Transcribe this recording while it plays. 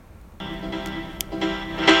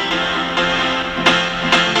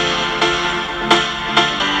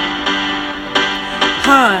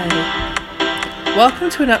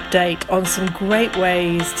Welcome to an update on some great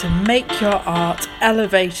ways to make your art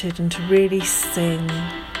elevated and to really sing.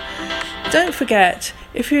 Don't forget,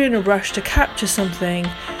 if you're in a rush to capture something,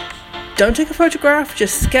 don't take a photograph,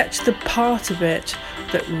 just sketch the part of it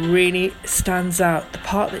that really stands out, the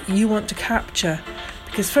part that you want to capture,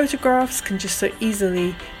 because photographs can just so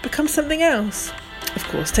easily become something else. Of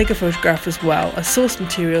course, take a photograph as well, as source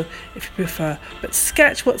material if you prefer, but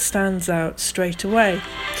sketch what stands out straight away.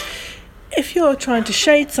 If you're trying to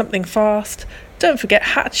shade something fast, don't forget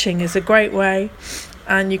hatching is a great way,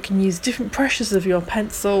 and you can use different pressures of your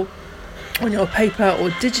pencil on your paper or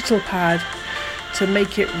digital pad to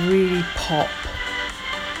make it really pop.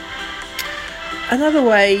 Another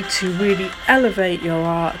way to really elevate your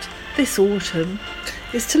art this autumn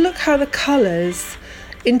is to look how the colours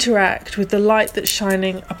interact with the light that's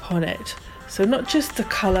shining upon it. So not just the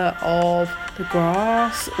colour of the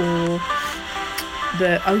grass or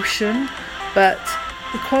the ocean, but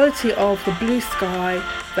the quality of the blue sky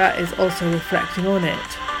that is also reflecting on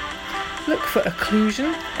it. Look for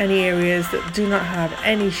occlusion, any areas that do not have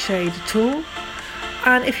any shade at all.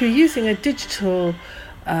 And if you're using a digital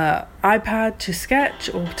iPad to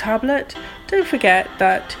sketch or tablet, don't forget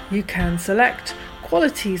that you can select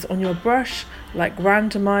qualities on your brush, like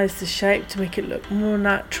randomize the shape to make it look more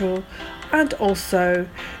natural, and also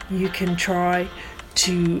you can try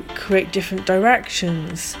to create different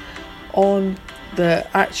directions on the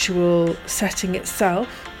actual setting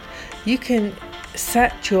itself. You can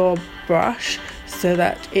set your brush so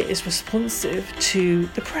that it is responsive to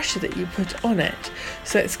the pressure that you put on it,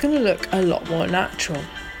 so it's going to look a lot more natural.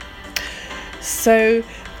 So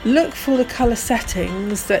look for the colour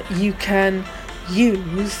settings that you can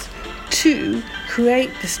use to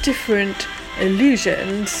create this different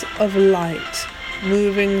illusions of light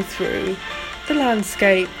moving through the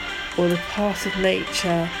landscape or the part of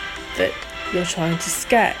nature that you're trying to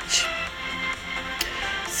sketch.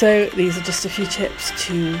 So these are just a few tips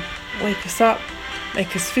to wake us up,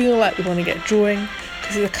 make us feel like we want to get drawing,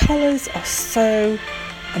 because the colours are so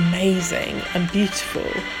amazing and beautiful,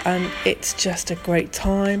 and it's just a great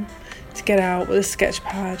time to get out with a sketch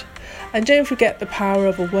pad. And don't forget the power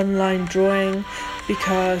of a one-line drawing,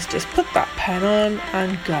 because just put that pen on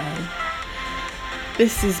and go.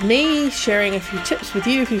 This is me sharing a few tips with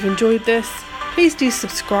you. If you've enjoyed this, please do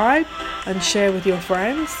subscribe and share with your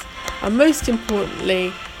friends. And most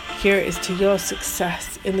importantly, here it is to your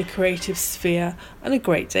success in the creative sphere and a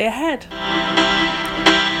great day ahead.